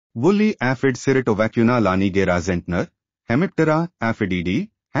Woolly aphid Ceratovacuna lanigera Zehntner, Hemiptera aphidide,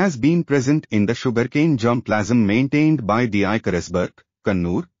 has been present in the sugarcane germplasm maintained by the Encarsia,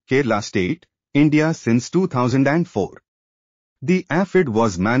 Kannur, Kerala State, India since 2004. The aphid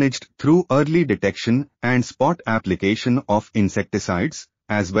was managed through early detection and spot application of insecticides,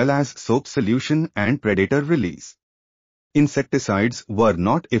 as well as soap solution and predator release. Insecticides were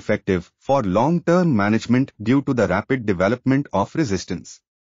not effective for long-term management due to the rapid development of resistance.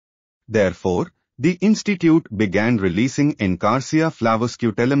 Therefore, the institute began releasing Encarsia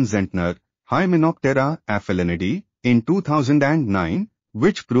flavoscutellum Zehntner, Hymenoptera aphilinidae, in 2009,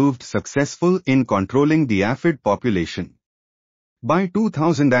 which proved successful in controlling the aphid population. By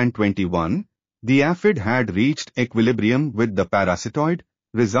 2021, the aphid had reached equilibrium with the parasitoid,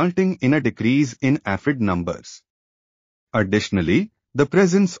 resulting in a decrease in aphid numbers. Additionally, the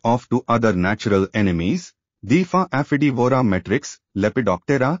presence of two other natural enemies, the aphidivora matrix,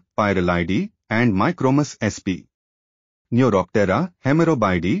 Lepidoptera pyralidae, and Micromus sp. Neuroptera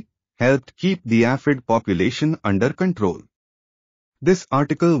hemerobide, helped keep the aphid population under control. This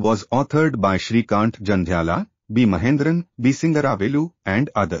article was authored by Srikanth, Jandhyala, B. Mahendran, B. Singaravelu,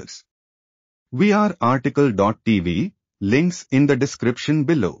 and others. We are RTCLTV, links in the description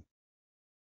below.